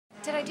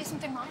Did I do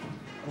something wrong?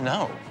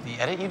 No, the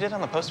edit you did on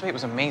the post-debate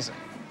was amazing.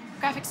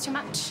 Graphics too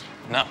much?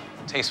 No,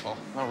 tasteful,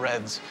 no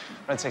reds.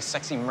 I'd say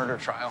sexy murder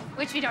trial.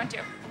 Which we don't do.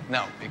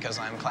 No, because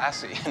I'm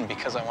classy and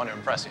because I want to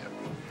impress you.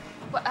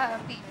 Well,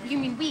 you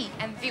mean we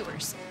and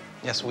viewers?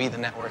 Yes, we, the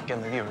network,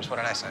 and the viewers. What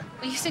did I say?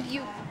 Well, you said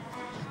you.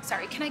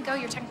 Sorry, can I go?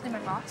 You're technically my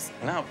boss.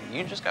 No,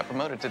 you just got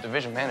promoted to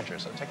division manager,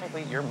 so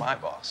technically you're my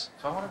boss.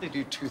 So I wanted to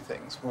do two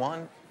things.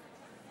 One,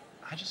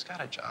 I just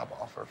got a job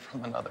offer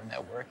from another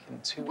network,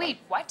 and two... Wait,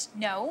 what?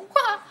 No.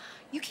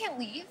 You can't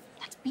leave.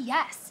 That's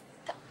BS.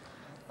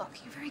 Look,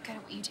 you're very good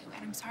at what you do,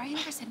 and I'm sorry I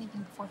never said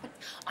anything before, but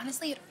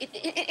honestly,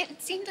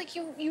 it seemed like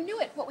you knew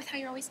it, what with how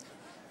you're always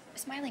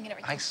smiling and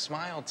everything. I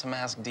smiled to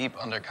mask deep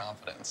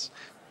underconfidence.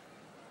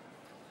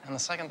 And the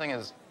second thing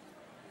is,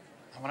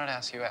 I wanted to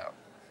ask you out.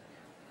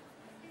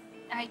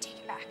 I take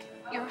it back.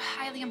 You're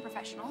highly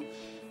unprofessional,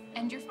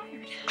 and you're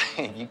fired.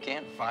 You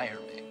can't fire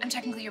me. I'm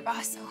technically your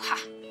boss, so ha.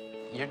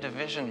 You're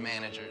division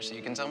manager, so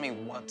you can tell me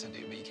what to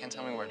do, but you can't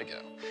tell me where to go.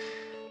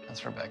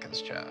 That's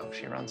Rebecca's job.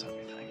 She runs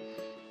everything.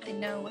 I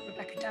know what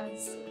Rebecca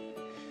does.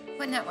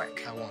 What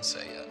network? I won't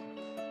say yet.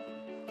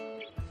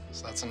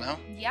 So that's a no?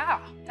 Yeah,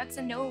 that's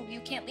a no. You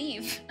can't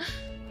leave.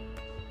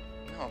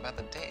 No, about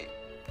the date.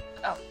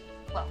 Oh,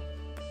 well,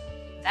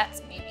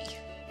 that's a maybe.